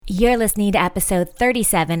You're listening to episode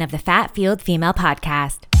 37 of the Fat Fueled Female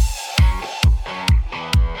Podcast.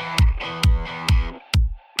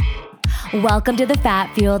 Welcome to the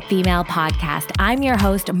Fat Fueled Female Podcast. I'm your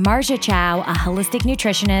host, Marcia Chow, a holistic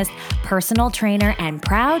nutritionist, personal trainer, and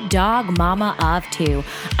proud dog mama of two.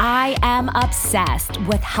 I am obsessed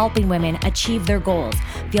with helping women achieve their goals,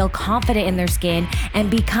 feel confident in their skin,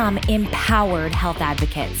 and become empowered health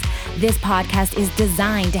advocates. This podcast is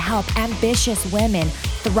designed to help ambitious women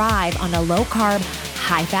thrive on a low-carb,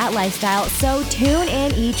 high-fat lifestyle, so tune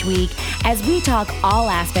in each week as we talk all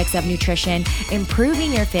aspects of nutrition,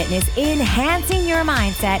 improving your fitness, enhancing your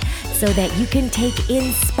mindset so that you can take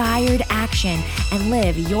inspired action and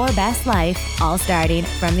live your best life, all starting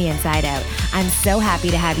from the inside out. I'm so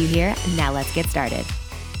happy to have you here. Now let's get started.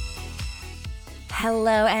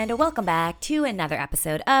 Hello and welcome back to another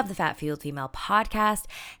episode of the Fat Fueled Female Podcast.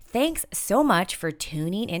 Thanks so much for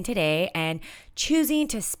tuning in today and choosing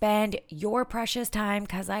to spend your precious time,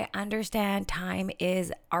 because I understand time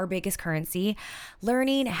is our biggest currency,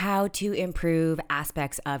 learning how to improve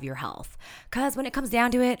aspects of your health. Because when it comes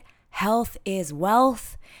down to it, health is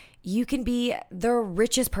wealth. You can be the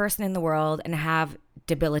richest person in the world and have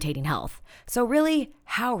debilitating health. So really,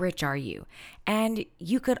 how rich are you? And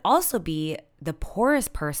you could also be the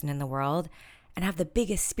poorest person in the world and have the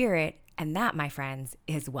biggest spirit. And that, my friends,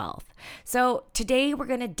 is wealth. So today we're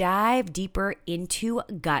going to dive deeper into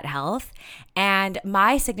gut health. And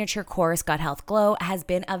my signature course, Gut Health Glow, has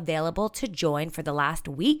been available to join for the last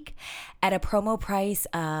week at a promo price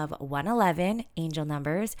of $111, angel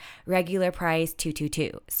numbers, regular price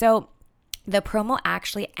 $222. So the promo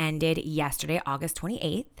actually ended yesterday, August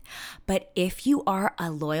 28th. But if you are a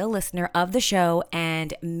loyal listener of the show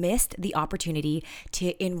and missed the opportunity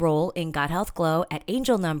to enroll in Gut Health Glow at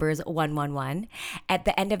angel numbers 111, at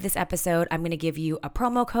the end of this episode, I'm going to give you a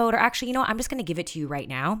promo code, or actually, I'm just going to give it to you right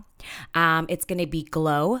now. It's going to be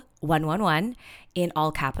GLOW 111 in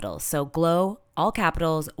all capitals. So GLOW, all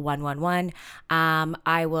capitals, 111.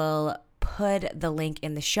 I will put the link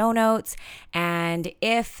in the show notes. And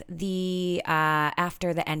if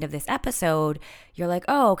after the end of this episode, you're like,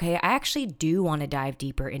 oh, okay, I actually do want to dive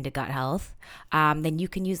deeper into gut health, then you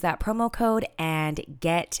can use that promo code and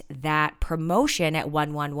get that promotion at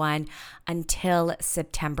 111 until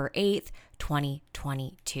September 8th,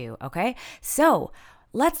 2022. Okay. So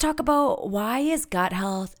let's talk about why is gut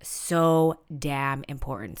health so damn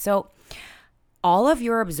important. So all of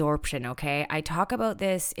your absorption, okay? I talk about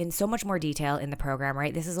this in so much more detail in the program,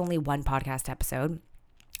 right? This is only one podcast episode.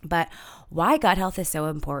 But why gut health is so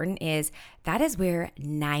important is that is where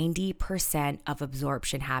 90% of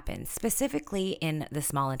absorption happens, specifically in the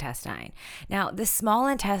small intestine. Now, the small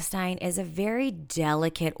intestine is a very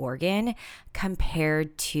delicate organ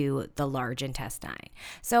compared to the large intestine.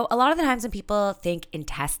 So a lot of the times when people think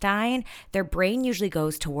intestine, their brain usually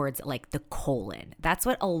goes towards like the colon. That's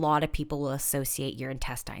what a lot of people will associate your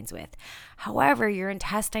intestines with. However, your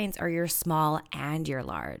intestines are your small and your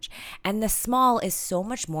large. And the small is so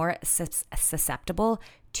much more susceptible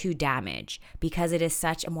to damage because it is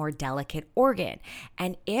such a more delicate organ.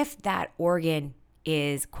 And if that organ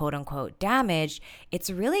is quote unquote damaged, it's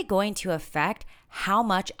really going to affect how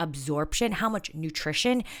much absorption, how much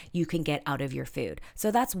nutrition you can get out of your food. So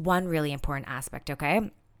that's one really important aspect, okay?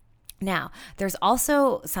 Now, there's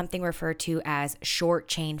also something referred to as short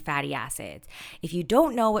chain fatty acids. If you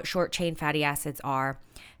don't know what short chain fatty acids are,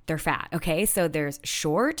 they're fat, okay? So there's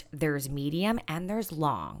short, there's medium, and there's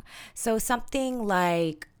long. So something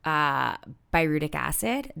like pyruvic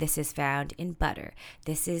acid, this is found in butter.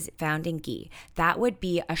 This is found in ghee. That would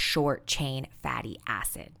be a short chain fatty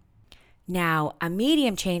acid. Now, a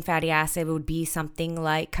medium chain fatty acid would be something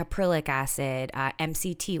like caprylic acid,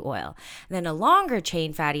 MCT oil. Then a longer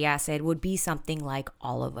chain fatty acid would be something like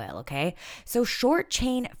olive oil, okay? So short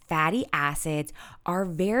chain fatty acids are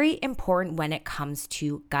very important when it comes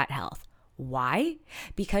to gut health. Why?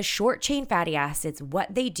 Because short chain fatty acids,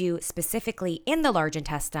 what they do specifically in the large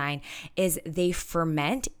intestine is they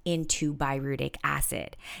ferment into pyruvic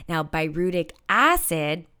acid. Now, pyruvic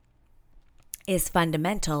acid is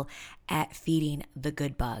fundamental at feeding the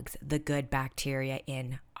good bugs, the good bacteria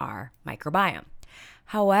in our microbiome.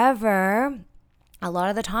 However, a lot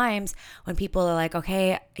of the times when people are like,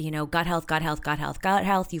 okay, gut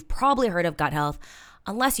health, you've probably heard of gut health,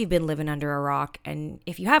 unless you've been living under a rock. And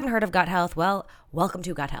if you haven't heard of gut health, well, welcome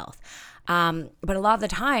to gut health. But a lot of the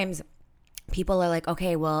times people are like,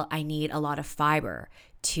 okay, well, I need a lot of fiber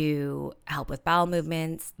to help with bowel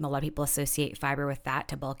movements. A lot of people associate fiber with that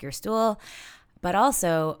to bulk your stool. But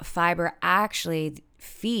also, fiber actually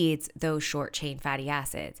feeds those short chain fatty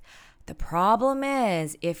acids. The problem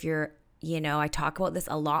is if you're I talk about this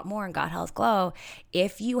a lot more in Gut Health Glow.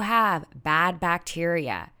 If you have bad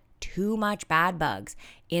bacteria, too much bad bugs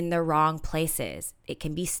in the wrong places, it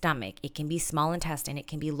can be stomach, it can be small intestine, it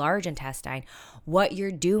can be large intestine. What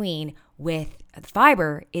you're doing with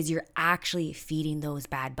fiber is you're actually feeding those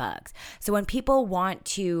bad bugs. So when people want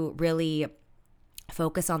to really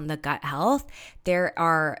focus on the gut health, there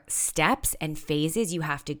are steps and phases you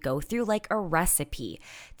have to go through, like a recipe.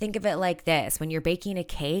 Think of it like this. When you're baking a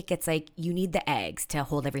cake, it's like you need the eggs to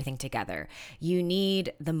hold everything together. You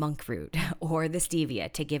need the monk fruit or the stevia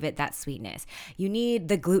to give it that sweetness. You need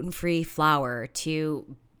the gluten-free flour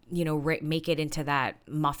to make it into that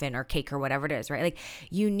muffin or cake or whatever it is, right? Like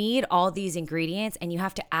you need all these ingredients and you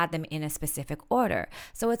have to add them in a specific order.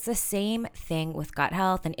 So it's the same thing with gut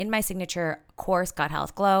health. And in my signature course, Gut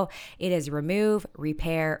Health Glow, it is remove,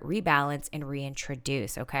 repair, rebalance, and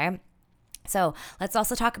reintroduce, okay? So let's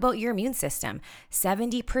also talk about your immune system.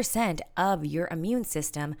 70% of your immune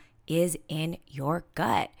system is in your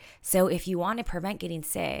gut. So if you want to prevent getting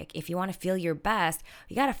sick, if you want to feel your best,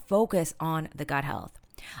 you got to focus on the gut health.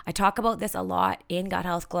 I talk about this a lot in Gut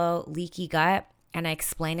Health Glow, leaky gut, and I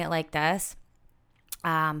explain it like this.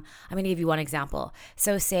 I'm going to give you one example.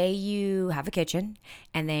 So say you have a kitchen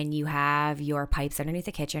and then you have your pipes underneath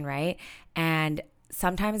the kitchen, right? And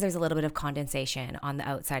sometimes there's a little bit of condensation on the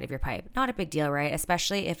outside of your pipe. Not a big deal, right?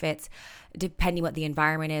 Especially if it's, depending what the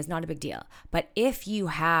environment is, not a big deal. But if you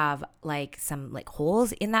have some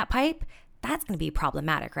holes in that pipe, that's going to be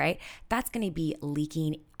problematic, right? That's going to be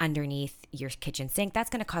leaking underneath your kitchen sink. That's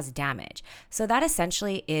going to cause damage. So that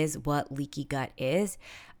essentially is what leaky gut is.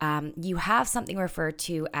 You have something referred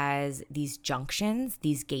to as these junctions,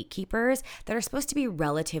 these gatekeepers that are supposed to be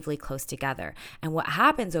relatively close together. And what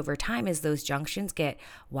happens over time is those junctions get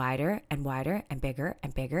wider and wider and bigger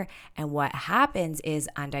and bigger. And what happens is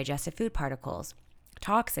undigested food particles,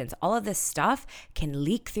 toxins, all of this stuff can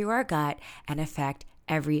leak through our gut and affect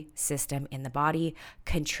every system in the body,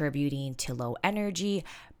 contributing to low energy,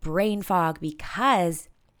 brain fog, because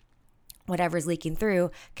whatever's leaking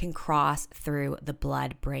through can cross through the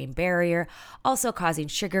blood-brain barrier, also causing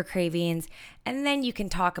sugar cravings. And then you can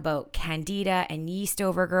talk about candida and yeast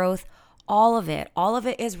overgrowth. All of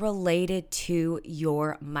it is related to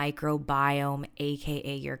your microbiome,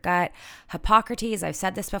 aka your gut. Hippocrates, I've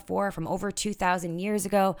said this before, from over 2,000 years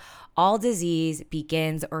ago, all disease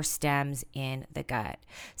begins or stems in the gut.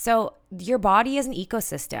 So your body is an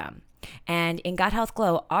ecosystem. And in Gut Health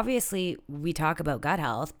Glow, obviously we talk about gut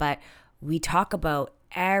health, but we talk about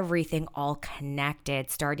everything all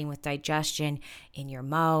connected, starting with digestion in your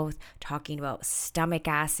mouth, talking about stomach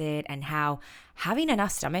acid and how having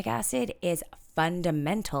enough stomach acid is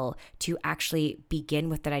fundamental to actually begin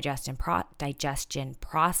with the digestion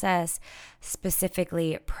process.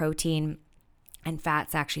 Specifically, protein and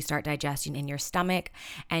fats actually start digesting in your stomach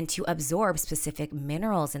and to absorb specific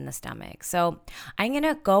minerals in the stomach. So I'm going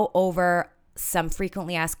to go over some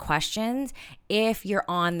frequently asked questions if you're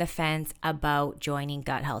on the fence about joining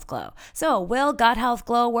Gut Health Glow. So will Gut Health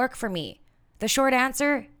Glow work for me? The short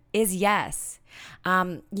answer is yes.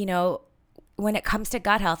 When it comes to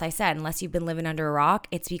gut health, I said, unless you've been living under a rock,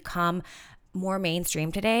 it's become more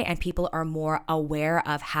mainstream today and people are more aware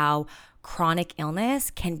of how chronic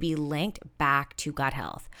illness can be linked back to gut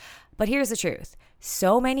health. But here's the truth.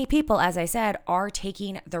 So many people, as I said, are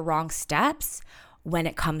taking the wrong steps when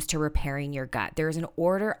it comes to repairing your gut. There's an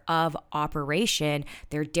order of operation.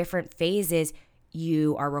 There are different phases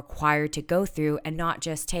you are required to go through and not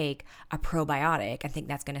just take a probiotic and think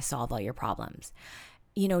that's going to solve all your problems.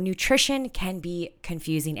 Nutrition can be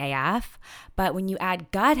confusing AF, but when you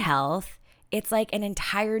add gut health, it's like an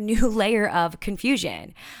entire new layer of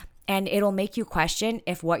confusion. And it'll make you question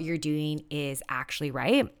if what you're doing is actually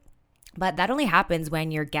right. But that only happens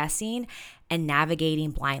when you're guessing and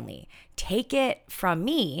navigating blindly. Take it from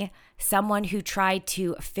me, someone who tried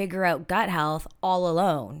to figure out gut health all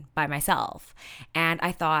alone by myself. And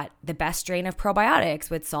I thought the best strain of probiotics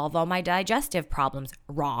would solve all my digestive problems.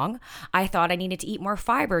 Wrong. I thought I needed to eat more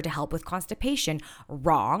fiber to help with constipation.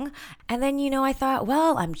 Wrong. And then, I thought,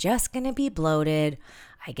 well, I'm just going to be bloated.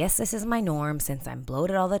 I guess this is my norm since I'm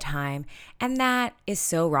bloated all the time. And that is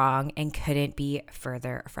so wrong and couldn't be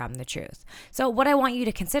further from the truth. So what I want you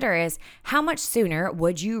to consider is how much sooner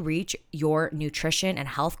would you reach your nutrition and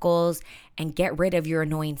health goals and get rid of your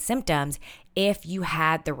annoying symptoms if you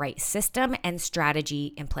had the right system and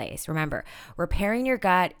strategy in place. Remember, repairing your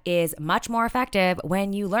gut is much more effective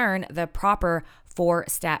when you learn the proper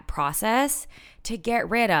 4-step process to get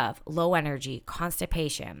rid of low energy,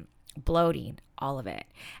 constipation, bloating, all of it.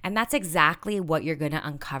 And that's exactly what you're going to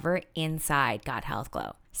uncover inside Gut Health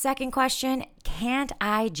Glow. Second question, can't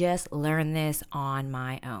I just learn this on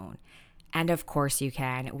my own? And of course you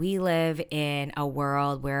can. We live in a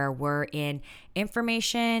world where we're in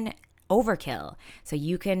information overkill. So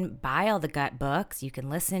you can buy all the gut books, you can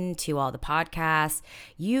listen to all the podcasts,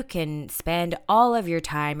 you can spend all of your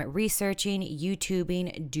time researching,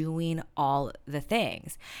 YouTubing, doing all the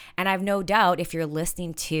things. And I've no doubt if you're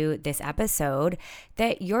listening to this episode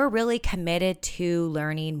that you're really committed to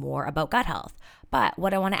learning more about gut health. But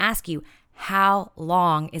what I want to ask you, how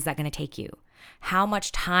long is that going to take you? How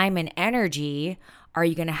much time and energy are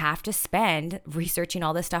you going to have to spend researching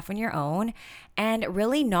all this stuff on your own and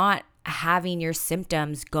really not having your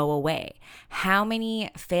symptoms go away? How many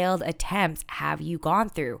failed attempts have you gone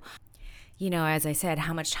through? You know, as I said,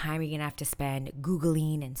 how much time are you going to have to spend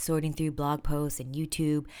Googling and sorting through blog posts and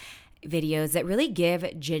YouTube videos that really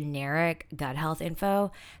give generic gut health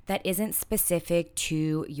info that isn't specific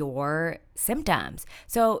to your symptoms?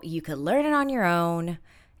 So you could learn it on your own,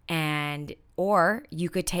 or you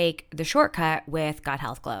could take the shortcut with Gut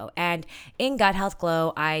Health Glow. And in Gut Health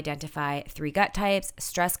Glow, I identify 3 gut types: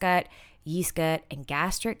 stress gut, yeast gut, and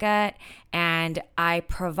gastric gut. And I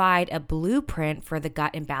provide a blueprint for the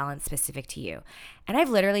gut imbalance specific to you. And I've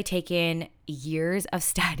literally taken years of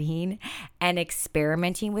studying and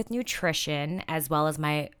experimenting with nutrition, as well as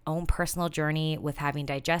my own personal journey with having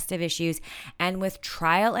digestive issues, and with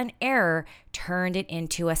trial and error, turned it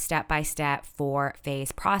into a step-by-step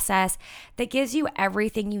 4-phase process that gives you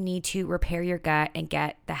everything you need to repair your gut and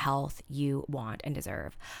get the health you want and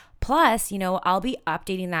deserve. Plus, I'll be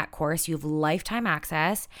updating that course. You have lifetime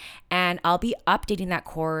access, and I'll be updating that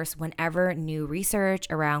course whenever new research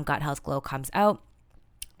around Gut Health Glow comes out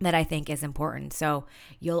that I think is important. So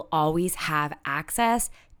you'll always have access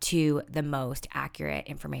to the most accurate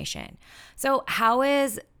information. So how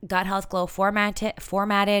is Gut Health Glow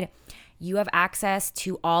formatted? You have access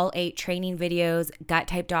to all 8 training videos, gut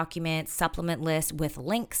type documents, supplement lists with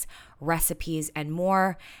links, recipes, and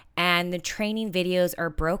more. And the training videos are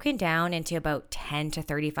broken down into about 10 to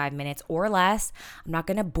 35 minutes or less. I'm not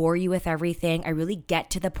going to bore you with everything. I really get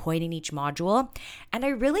to the point in each module, and I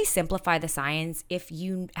really simplify the science. If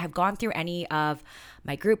you have gone through any of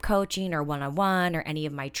my group coaching or one-on-one or any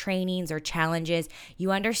of my trainings or challenges,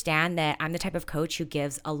 you understand that I'm the type of coach who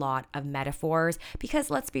gives a lot of metaphors, because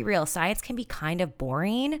let's be real, science can be kind of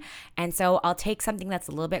boring. And so I'll take something that's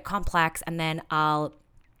a little bit complex and then I'll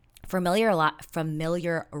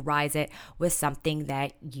familiarize it with something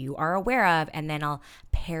that you are aware of, and then I'll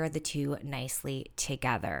pair the two nicely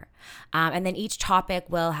together. And then each topic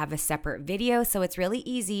will have a separate video, so it's really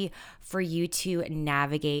easy for you to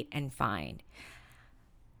navigate and find.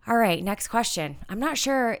 All right, next question. I'm not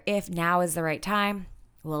sure if now is the right time.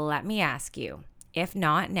 Well, let me ask you. If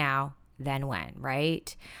not now, then when,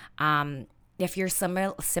 right? If you're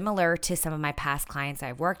similar to some of my past clients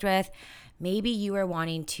I've worked with, maybe you are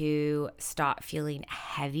wanting to stop feeling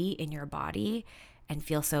heavy in your body and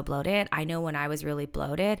feel so bloated. I know when I was really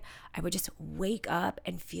bloated, I would just wake up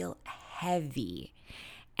and feel heavy.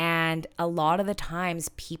 And a lot of the times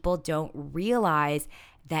people don't realize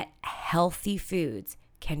that healthy foods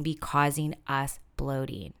can be causing us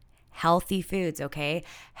bloating. Healthy foods, okay?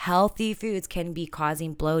 Healthy foods can be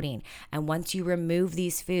causing bloating. And once you remove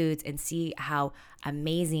these foods and see how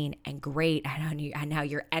amazing and great and how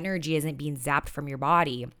your energy isn't being zapped from your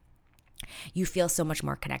body, you feel so much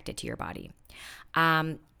more connected to your body.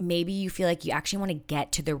 Maybe you feel like you actually want to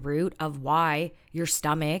get to the root of why your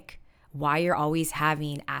stomach, why you're always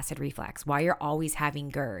having acid reflux, why you're always having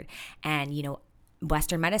GERD. And,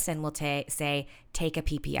 Western medicine will say, take a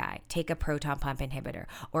PPI, take a proton pump inhibitor,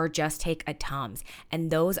 or just take a Tums.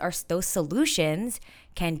 And those solutions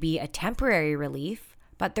can be a temporary relief,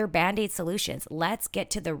 but they're Band-Aid solutions. Let's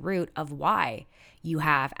get to the root of why you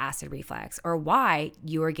have acid reflux or why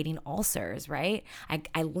you are getting ulcers, right?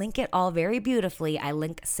 I link it all very beautifully. I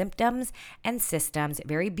link symptoms and systems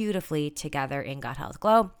very beautifully together in Gut Health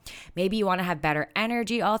Glow. Maybe you want to have better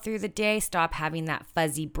energy all through the day, stop having that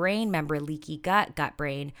fuzzy brain. Remember, leaky gut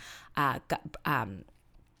brain, there's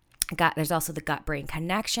also the gut-brain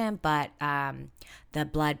connection, but the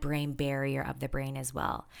blood-brain barrier of the brain as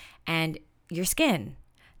well. And your skin.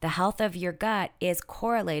 The health of your gut is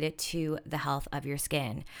correlated to the health of your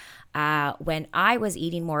skin. When I was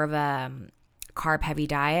eating more of a carb-heavy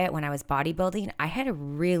diet, when I was bodybuilding, I had a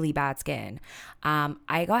really bad skin.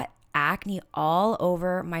 I got acne all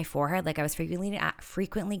over my forehead. Like I was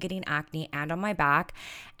frequently getting acne and on my back.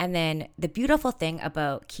 And then the beautiful thing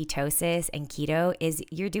about ketosis and keto is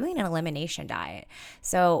you're doing an elimination diet.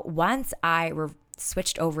 So once I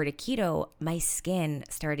switched over to keto, my skin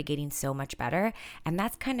started getting so much better. And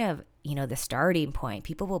that's kind of, the starting point.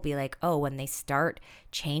 People will be like, oh, when they start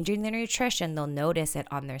changing their nutrition, they'll notice it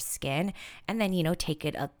on their skin. And then, take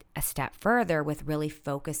it a step further with really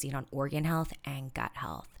focusing on organ health and gut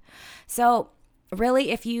health. So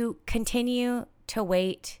really, if you continue to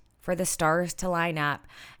wait for the stars to line up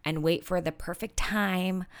and wait for the perfect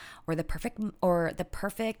time or the perfect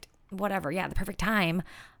time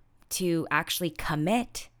to actually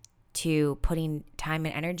commit to putting time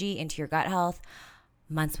and energy into your gut health,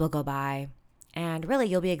 months will go by. And really,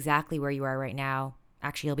 you'll be exactly where you are right now.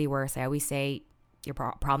 Actually, you'll be worse. I always say your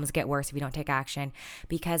problems get worse if you don't take action,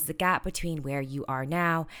 because the gap between where you are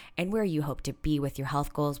now and where you hope to be with your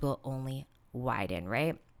health goals will only widen,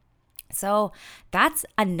 right? So that's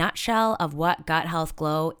a nutshell of what Gut Health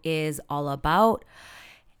Glow is all about.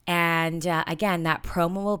 And again, that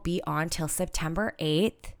promo will be on till September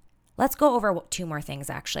 8th. Let's go over 2 more things,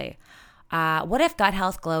 actually. What if Gut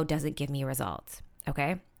Health Glow doesn't give me results?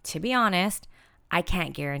 Okay. To be honest, I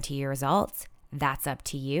can't guarantee your results. That's up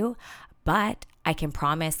to you. But I can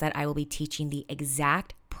promise that I will be teaching the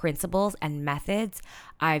exact principles and methods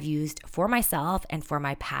I've used for myself and for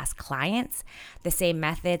my past clients, the same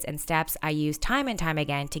methods and steps I use time and time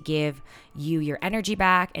again to give you your energy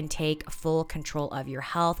back and take full control of your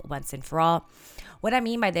health once and for all. What I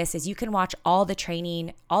mean by this is you can watch all the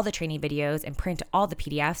training videos and print all the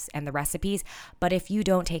PDFs and the recipes, but if you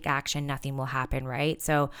don't take action, nothing will happen, right?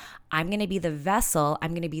 So I'm going to be the vessel,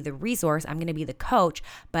 I'm going to be the resource, I'm going to be the coach,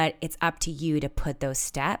 but it's up to you to put those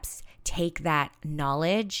steps, take that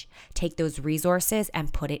knowledge, take those resources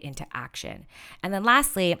and put it into action. And then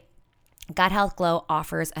lastly, Gut Health Glow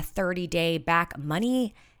offers a 30-day back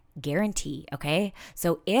money guarantee, okay?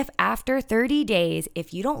 So if after 30 days,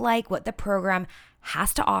 if you don't like what the program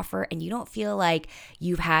has to offer and you don't feel like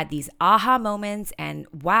you've had these aha moments and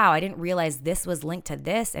wow, I didn't realize this was linked to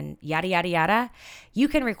this and yada, yada, yada, you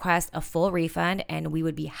can request a full refund and we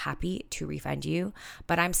would be happy to refund you.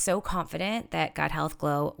 But I'm so confident that Gut Health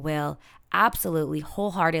Glow will absolutely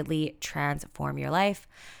wholeheartedly transform your life.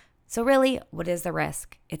 So really, what is the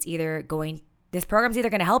risk? This program's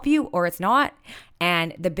either going to help you or it's not.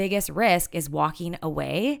 And the biggest risk is walking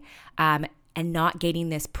away and not getting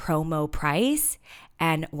this promo price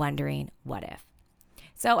and wondering what if.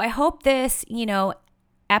 So I hope this,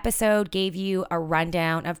 episode gave you a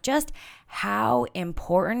rundown of just how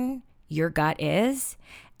important your gut is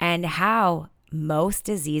and how most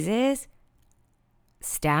diseases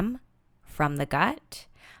stem from the gut.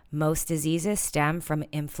 Most diseases stem from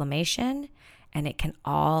inflammation, and it can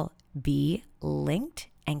all be linked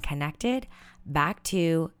and connected back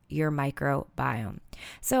to your microbiome.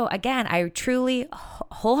 So again, I truly,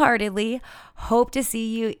 wholeheartedly hope to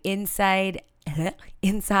see you inside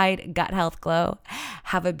Gut Health Glow.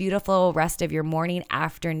 Have a beautiful rest of your morning,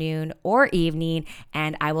 afternoon, or evening,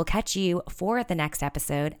 and I will catch you for the next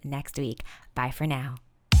episode next week. Bye for now.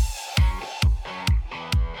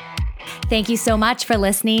 Thank you so much for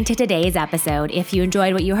listening to today's episode. If you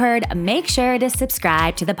enjoyed what you heard, make sure to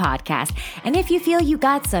subscribe to the podcast. And if you feel you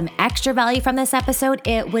got some extra value from this episode,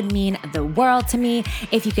 it would mean the world to me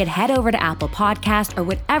if you could head over to Apple Podcast or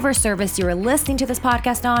whatever service you're listening to this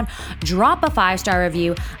podcast on, drop a 5-star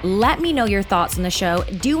review, let me know your thoughts on the show.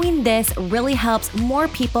 Doing this really helps more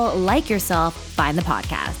people like yourself find the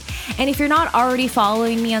podcast. And if you're not already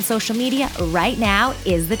following me on social media, right now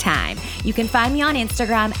is the time. You can find me on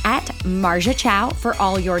Instagram at Marja Chow for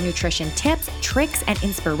all your nutrition tips, tricks, and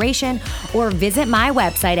inspiration, or visit my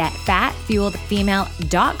website at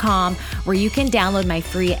fatfueledfemale.com where you can download my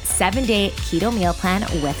free 7-day keto meal plan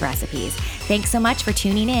with recipes. Thanks so much for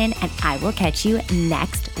tuning in, and I will catch you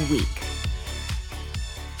next week.